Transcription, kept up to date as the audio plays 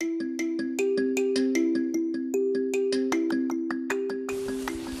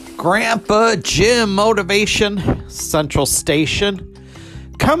Grandpa Jim Motivation Central Station,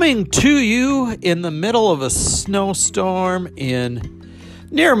 coming to you in the middle of a snowstorm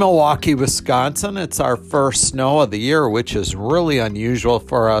near Milwaukee, Wisconsin. It's our first snow of the year, which is really unusual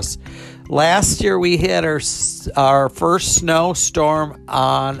for us. Last year we had our first snowstorm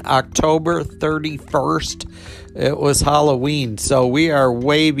on October 31st. It was Halloween, so we are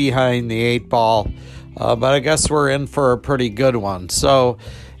way behind the eight ball, but I guess we're in for a pretty good one. So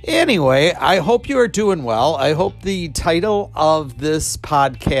anyway, I hope you are doing well. I hope the title of this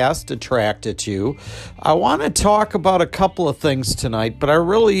podcast attracted you. I want to talk about a couple of things tonight, but I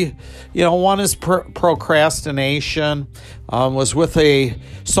really, one is procrastination. Was with a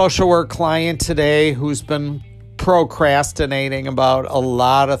social work client today who's been procrastinating about a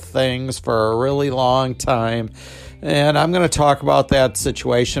lot of things for a really long time. And I'm going to talk about that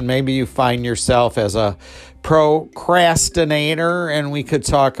situation. Maybe you find yourself as a procrastinator, and we could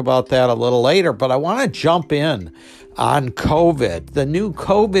talk about that a little later. But I want to jump in on COVID, the new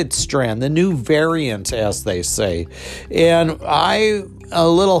COVID strand, the new variant, as they say. And a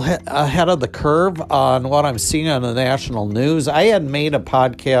little ahead of the curve on what I'm seeing on the national news. I had made a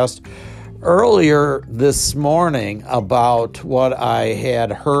podcast earlier this morning about what I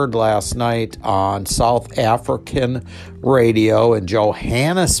had heard last night on South African radio in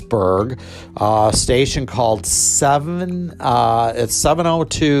Johannesburg, a station called it's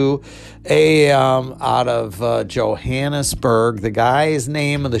 7:02 a.m. out of Johannesburg. The guy's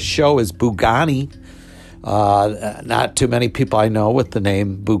name of the show is Bugani. Not too many people I know with the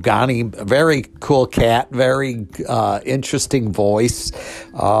name Bugani. Very cool cat, very interesting voice.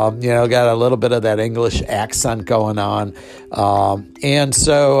 Got a little bit of that English accent going on. And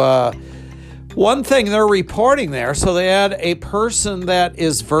so one thing they're reporting there, so they had a person that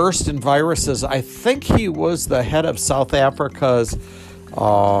is versed in viruses. I think he was the head of South Africa's,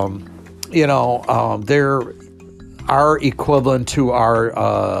 they're our equivalent to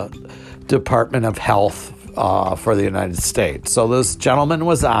our Department of Health for the United States. So this gentleman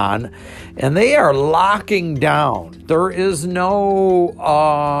was on, and they are locking down. There is no,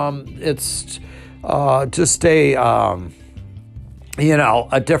 it's just a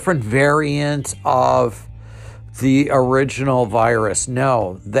different variant of the original virus.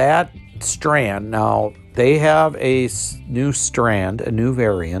 No, that strand, now they have a new strand, a new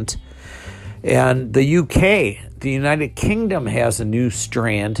variant, and the UK, the United Kingdom, has a new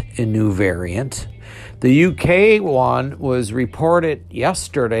strand, a new variant. The UK one was reported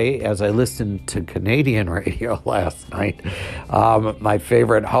yesterday as I listened to Canadian radio last night. My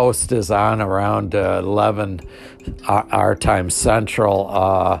favorite host is on around 11 our time Central,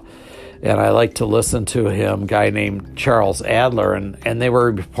 and I like to listen to him, a guy named Charles Adler, and they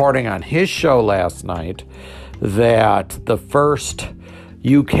were reporting on his show last night that the first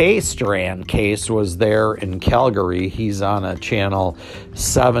UK strand case was there in Calgary. He's on a channel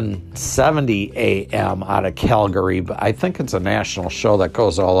 770 AM out of Calgary, but I think it's a national show that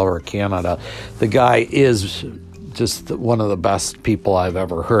goes all over Canada. The guy is just one of the best people I've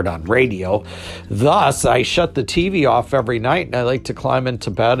ever heard on radio. Thus, I shut the TV off every night, and I like to climb into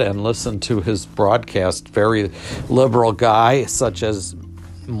bed and listen to his broadcast. Very liberal guy, such as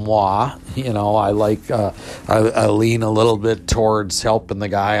moi. I like, I lean a little bit towards helping the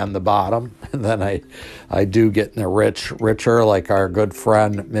guy on the bottom. And then I do get in the richer, like our good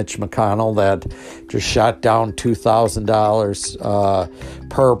friend Mitch McConnell that just shot down $2,000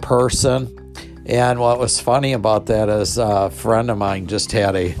 per person. And what was funny about that is a friend of mine just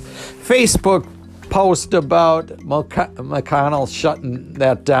had a Facebook post about McConnell shutting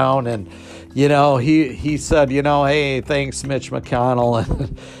that down, and he said, hey, thanks, Mitch McConnell.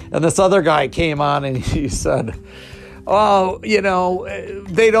 And this other guy came on and he said, oh,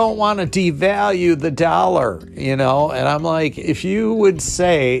 they don't want to devalue the dollar, And I'm like, if you would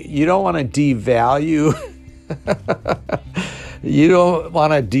say you don't want to devalue, you don't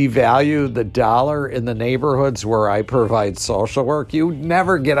want to devalue the dollar in the neighborhoods where I provide social work, you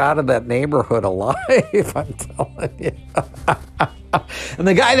never get out of that neighborhood alive, I'm telling you. And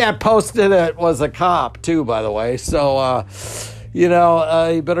the guy that posted it was a cop, too, by the way. So, you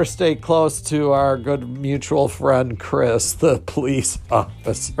better stay close to our good mutual friend, Chris, the police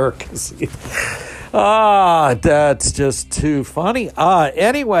officer. That's just too funny.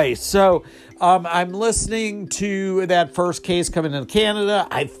 Anyway, so I'm listening to that first case coming in Canada.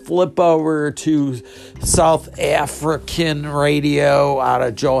 I flip over to South African radio out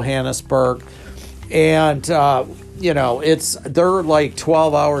of Johannesburg. And, they're like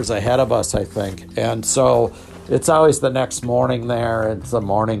 12 hours ahead of us, I think. And so it's always the next morning there. It's a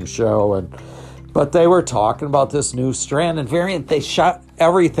morning show. And But they were talking about this new strand and variant. They shut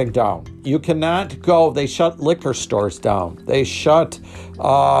everything down. You cannot go. They shut liquor stores down. They shut,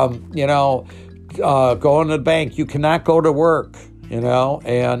 going to the bank. You cannot go to work,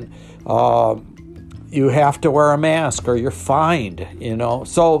 and you have to wear a mask or you're fined,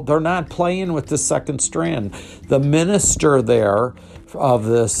 So they're not playing with the second strand. The minister there of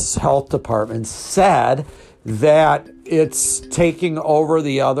this health department said that it's taking over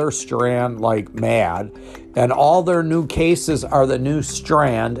the other strand like mad, and all their new cases are the new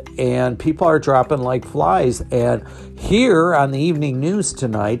strand, and people are dropping like flies. And here on the evening news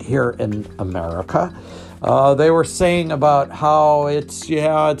tonight, here in America, they were saying about how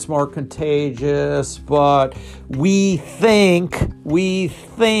it's more contagious, but we think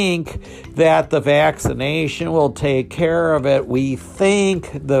that the vaccination will take care of it. We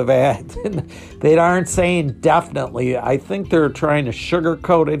think they aren't saying definitely. I think they're trying to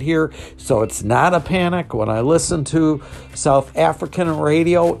sugarcoat it here, so it's not a panic. When I listened to South African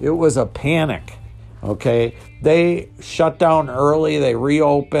radio, it was a panic. Okay, they shut down early, they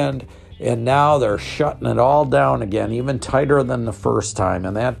reopened, and now they're shutting it all down again, even tighter than the first time.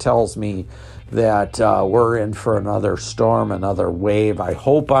 And that tells me that we're in for another storm, another wave. I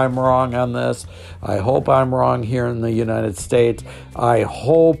hope I'm wrong on this. I hope I'm wrong here in the United States. I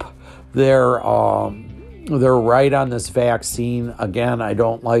hope they're right on this vaccine. Again, I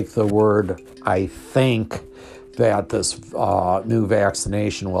don't like the word I think that this new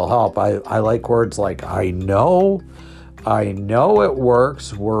vaccination will help. I like words like I know it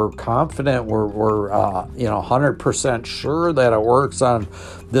works. We're confident. We're 100% sure that it works on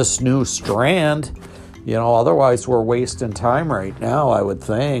this new strand. Otherwise we're wasting time right now, I would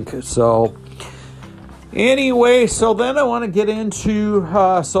think. So anyway, so then I want to get into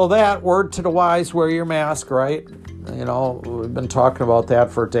that word to the wise: wear your mask, right? We've been talking about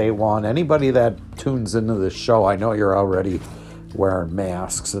that for day one. Anybody that tunes into this show, I know you're already wearing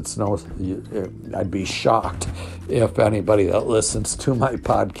masks. I'd be shocked if anybody that listens to my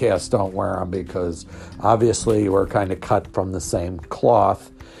podcast don't wear them, because obviously we're kind of cut from the same cloth.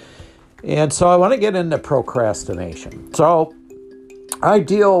 And so I want to get into procrastination. So I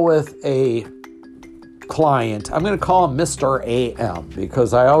deal with a client. I'm going to call him Mr. AM,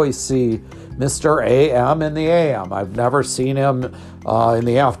 because I always see Mr. AM in the AM. I've never seen him in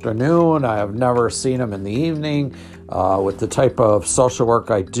the afternoon. I have never seen him in the evening. With the type of social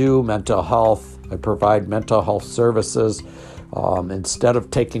work I do, mental health, I provide mental health services. Instead of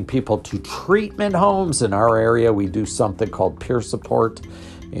taking people to treatment homes in our area, we do something called peer support,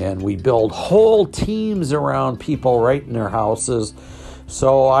 and we build whole teams around people right in their houses.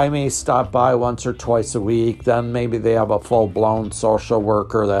 So I may stop by once or twice a week. Then maybe they have a full-blown social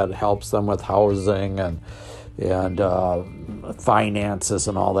worker that helps them with housing and finances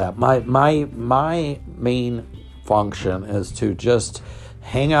and all that. My main function is to just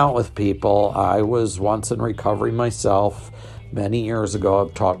hang out with people. I was once in recovery myself many years ago.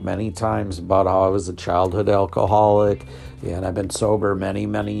 I've talked many times about how I was a childhood alcoholic, and I've been sober many,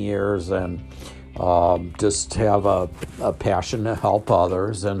 many years, and just have a passion to help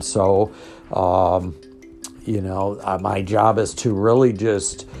others. And so, my job is to really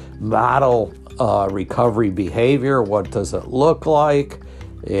just model recovery behavior. What does it look like?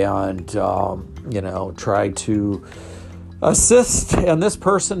 And, try to assist. And this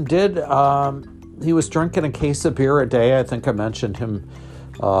person did, he was drinking a case of beer a day. I think I mentioned him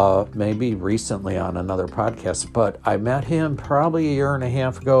maybe recently on another podcast, but I met him probably a year and a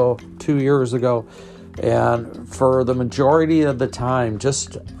half ago, 2 years ago. And for the majority of the time,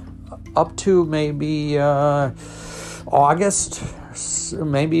 just up to maybe August,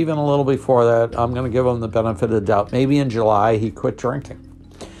 maybe even a little before that, I'm going to give him the benefit of the doubt. Maybe in July, he quit drinking.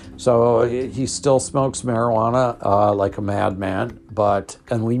 So he still smokes marijuana like a madman,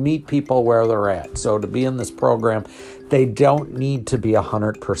 and we meet people where they're at. So to be in this program, they don't need to be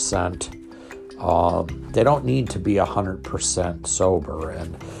 100%. They don't need to be 100% sober.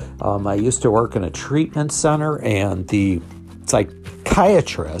 And I used to work in a treatment center, and the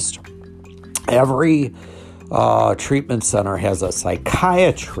psychiatrist, every treatment center has a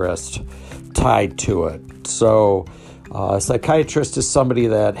psychiatrist tied to it. So a psychiatrist is somebody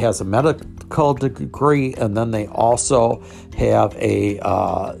that has a medical degree, and then they also have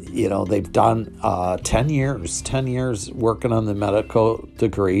they've done 10 years working on the medical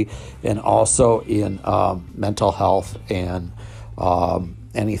degree, and also in mental health and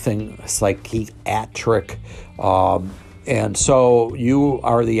anything psychiatric. And so you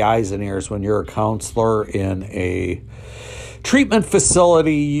are the eyes and ears when you're a counselor in a treatment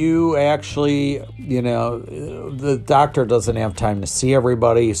facility, you actually, the doctor doesn't have time to see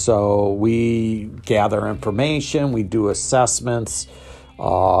everybody, so we gather information, we do assessments.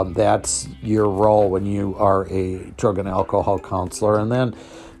 That's your role when you are a drug and alcohol counselor. And then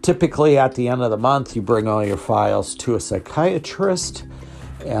typically at the end of the month, you bring all your files to a psychiatrist,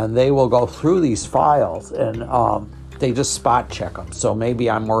 and they will go through these files, and they just spot check them. So maybe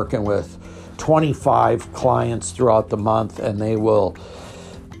I'm working with 25 clients throughout the month, and they will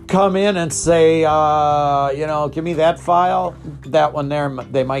come in and say, give me that file, that one there.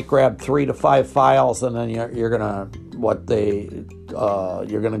 They might grab 3 to 5 files, and then you're gonna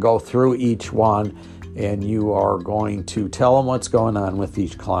go through each one, and you are going to tell them what's going on with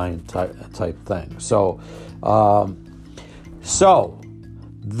each client type thing. So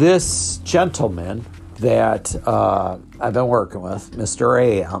this gentleman that I've been working with, Mr.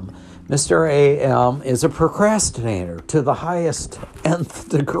 AM. Mr. AM is a procrastinator to the highest nth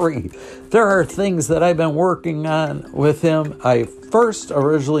degree. There are things that I've been working on with him. I first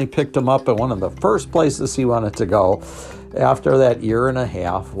originally picked him up at one of the first places he wanted to go after that year and a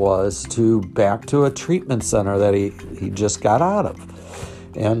half was back to a treatment center that he just got out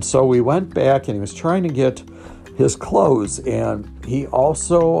of. And so we went back, and he was trying to get his clothes. And he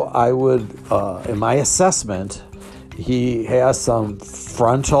also, in my assessment, he has some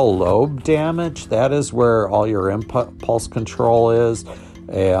frontal lobe damage. That is where all your impulse control is.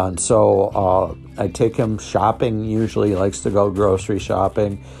 And so I take him shopping. Usually he likes to go grocery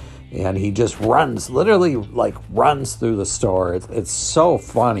shopping. And he just literally runs through the store. It's so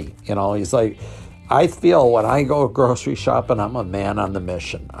funny. He's like, I feel when I go grocery shopping, I'm a man on the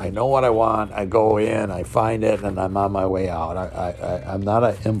mission. I know what I want. I go in, I find it, and I'm on my way out. I'm not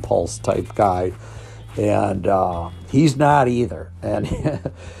an impulse type guy. And he's not either. And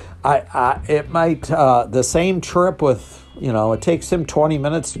the same trip with, it takes him 20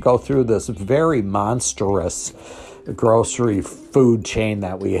 minutes to go through this very monstrous grocery food chain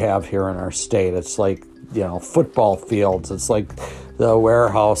that we have here in our state. It's like, football fields. It's like the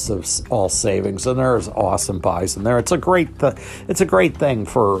warehouse of all savings, and there's awesome buys in there. It's a great thing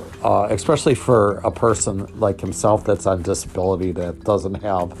for, especially for a person like himself that's on disability that doesn't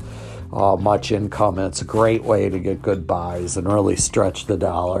have much income. And it's a great way to get good buys and really stretch the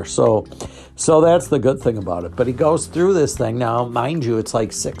dollar. So that's the good thing about it. But he goes through this thing. Now, mind you, it's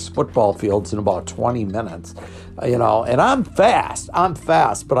like 6 football fields in about 20 minutes, and I'm fast,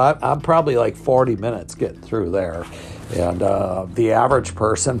 but I'm probably like 40 minutes getting through there. And the average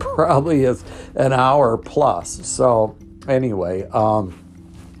person probably is an hour plus. So anyway,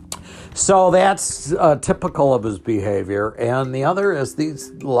 so that's typical of his behavior. And the other is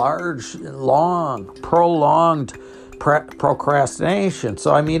these large, long, prolonged procrastination.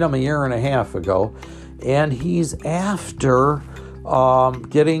 So I meet him a year and a half ago, and he's after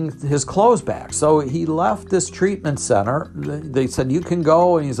getting his clothes back. So he left this treatment center. They said, you can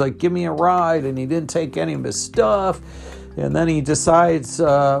go. And he's like, give me a ride. And he didn't take any of his stuff. And then he decides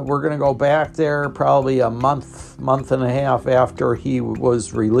we're going to go back there probably a month and a half after he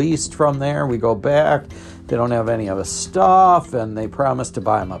was released from there. We go back. They don't have any of his stuff. And they promised to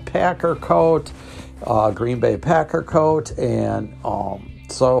buy him a Packer coat, Green Bay Packer coat. And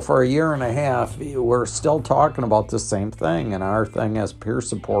so for a year and a half, we're still talking about the same thing. And our thing as peer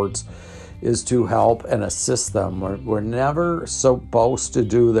supports is to help and assist them. We're never supposed to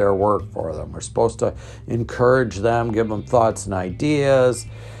do their work for them. We're supposed to encourage them, give them thoughts and ideas.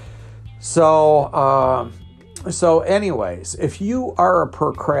 So anyways, if you are a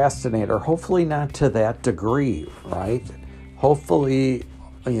procrastinator, hopefully not to that degree, right? Hopefully,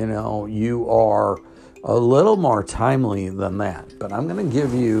 you are a little more timely than that. But I'm going to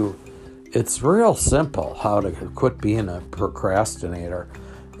give you, it's real simple how to quit being a procrastinator.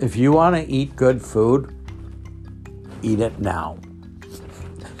 If you want to eat good food, eat it now.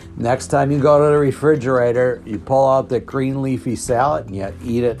 Next time you go to the refrigerator, you pull out the green leafy salad and you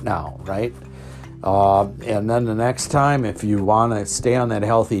eat it now, right? And then the next time, if you want to stay on that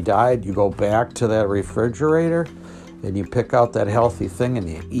healthy diet, you go back to that refrigerator and you pick out that healthy thing and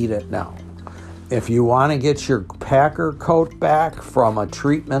you eat it now. If you want to get your Packer coat back from a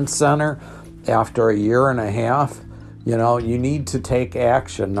treatment center after a year and a half, you need to take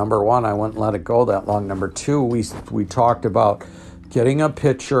action. Number one, I wouldn't let it go that long. Number two, we talked about getting a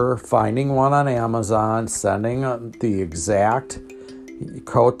picture, finding one on Amazon, sending the exact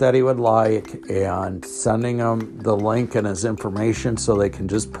coat that he would like, and sending him the link and his information so they can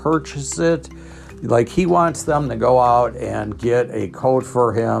just purchase it. Like, he wants them to go out and get a coat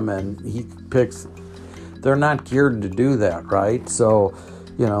for him, and he picks. They're not geared to do that, right? So,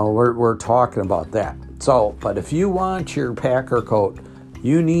 we're talking about that. So, but if you want your Packer coat,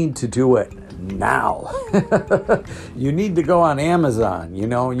 you need to do it now. You need to go on Amazon, you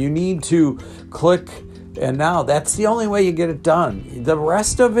need to click, and now that's the only way you get it done. The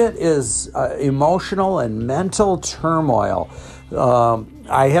rest of it is emotional and mental turmoil.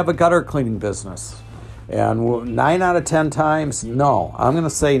 I have a gutter cleaning business, and 9 out of 10 times, no, I'm going to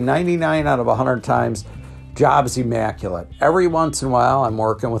say 99 out of 100 times, job's immaculate. Every once in a while, I'm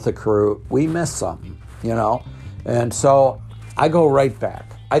working with a crew, we miss something, and so I go right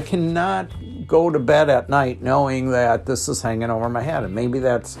back. I cannot go to bed at night knowing that this is hanging over my head. And maybe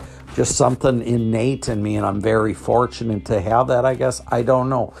that's just something innate in me, and I'm very fortunate to have that, I guess. I don't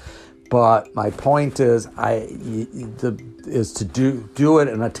know. But my point is to do it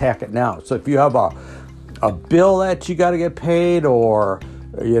and attack it now. So if you have a bill that you got to get paid, or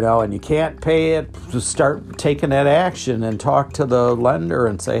and you can't pay it, just start taking that action and talk to the lender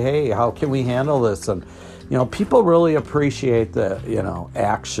and say, hey, how can we handle this? And people really appreciate the,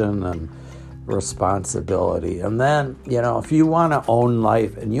 action and responsibility. And then, if you want to own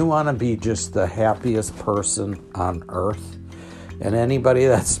life and you want to be just the happiest person on earth, and anybody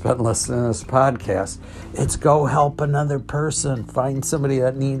that's been listening to this podcast, it's go help another person. Find somebody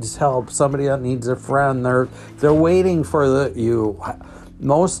that needs help, somebody that needs a friend. They're waiting for you.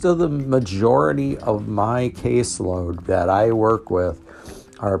 Most of the majority of my caseload that I work with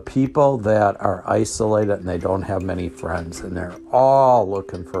are people that are isolated and they don't have many friends, and they're all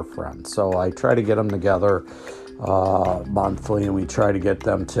looking for friends. So I try to get them together monthly, and we try to get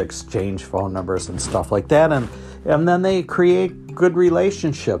them to exchange phone numbers and stuff like that, and then they create good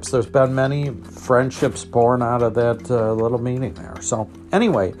relationships. There's been many friendships born out of that little meeting there. So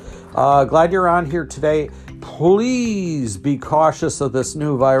anyway, glad you're on here today. Please be cautious of this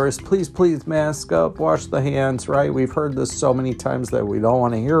new virus. Please mask up, wash the hands, right? We've heard this so many times that we don't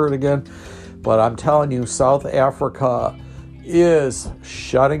want to hear it again. But I'm telling you, South Africa is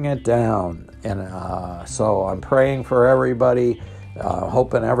shutting it down. And so I'm praying for everybody,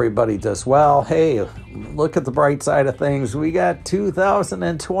 hoping everybody does well. Hey, look at the bright side of things. We got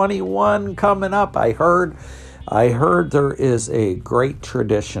 2021 coming up. I heard there is a great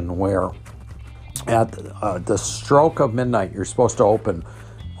tradition where at the stroke of midnight, you're supposed to open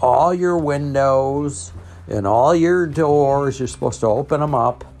all your windows and all your doors. You're supposed to open them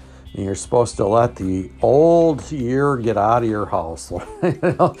up, and you're supposed to let the old year get out of your house.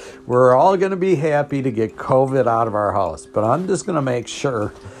 We're all going to be happy to get COVID out of our house, but I'm just going to make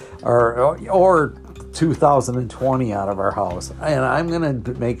sure, or 2020 out of our house, and I'm going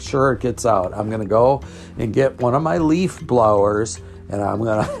to make sure it gets out. I'm going to go and get one of my leaf blowers, and I'm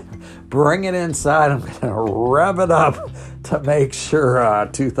going to bring it inside. I'm going to rev it up to make sure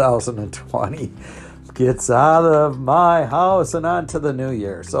 2020 gets out of my house and onto the new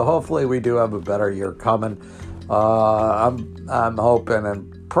year. So hopefully we do have a better year coming. I'm hoping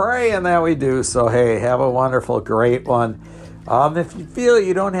and praying that we do. So hey, have a wonderful, great one. If you feel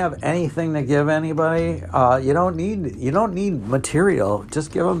you don't have anything to give anybody, you don't need material.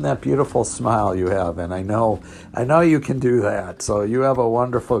 Just give them that beautiful smile you have, and I know you can do that. So you have a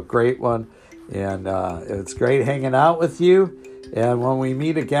wonderful, great one, and it's great hanging out with you. And when we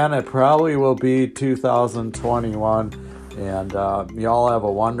meet again, it probably will be 2021. And y'all have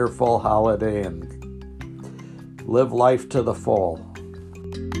a wonderful holiday and live life to the full.